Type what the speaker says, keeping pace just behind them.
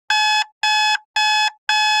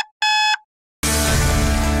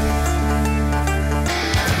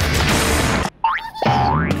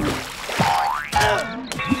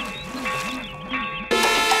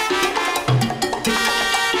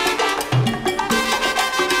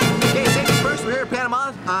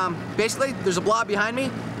basically, there's a blob behind me.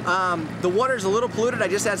 The water's a little polluted. I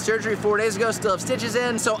just had surgery 4 days ago, still have stitches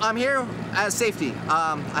in, so I'm here as safety.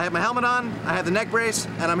 I have my helmet on, I have the neck brace,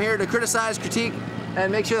 and I'm here to criticize, critique,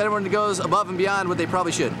 and make sure that everyone goes above and beyond what they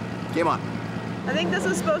probably should. Game on. I think this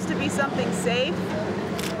was supposed to be something safe.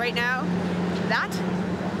 Right now, that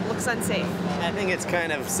looks unsafe. I think it's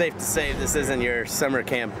kind of safe to say this isn't your summer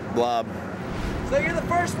camp blob. So you're the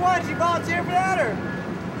first one. Did you volunteer for that, or?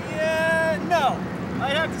 Yeah, no.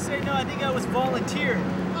 I'd have to say no. I think I was volunteered.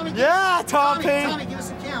 Yeah, Tommy! Tommy, give us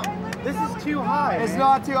a count. This is too high. It's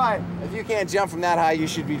not too high. If you can't jump from that high, you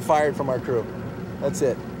should be fired from our crew. That's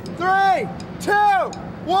it. 3, 2,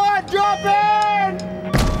 1, jump in!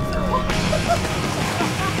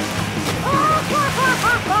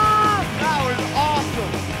 That was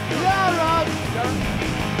awesome! Yeah, Rob!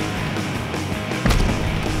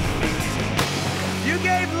 You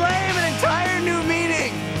gave lame an entire new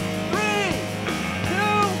meaning. 3, 2,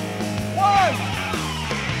 1!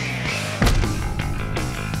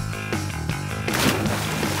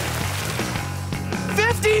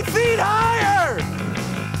 50 feet higher!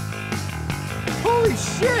 Holy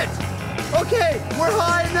shit! Okay, we're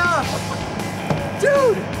high enough!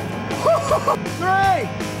 Dude! 3,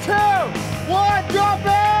 2, 1, jump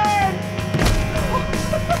in!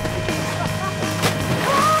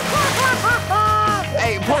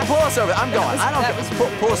 Hey, pull us over. I'm going. I don't care.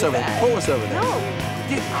 Pull us over there. Pull us over there. No.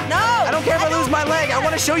 Dude, No! I don't care if I lose my leg. I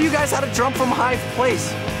want to show you guys how to jump from a high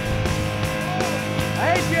place.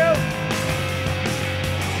 I hate you!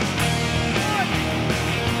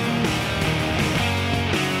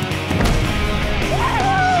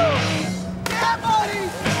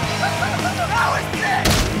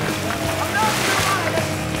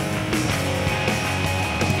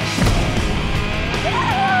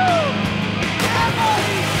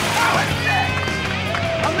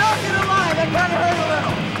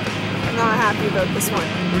 I'm not happy about this one.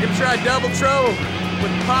 We're gonna try double tro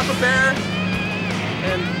with Papa Bear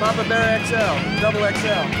and Papa Bear XL, double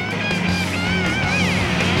XL.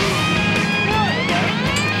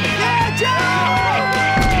 Yeah, Joe!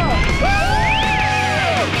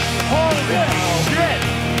 Holy shit!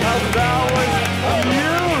 That was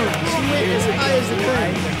huge! She went as high as the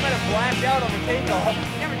curve. Kind of blacked out on the takeoff.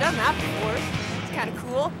 Never done that before. It's kind of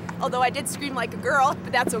cool. Although I did scream like a girl,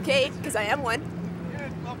 but that's okay, because I am one.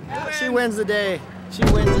 She wins the day. She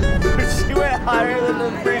wins it. She went higher than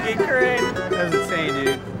the freaking crane. That was insane,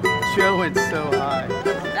 dude. Joe went so high.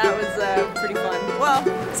 That was pretty fun. Well,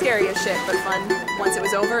 scary as shit, but fun once it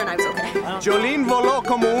was over and I was okay. Jolene voló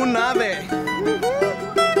como un ave.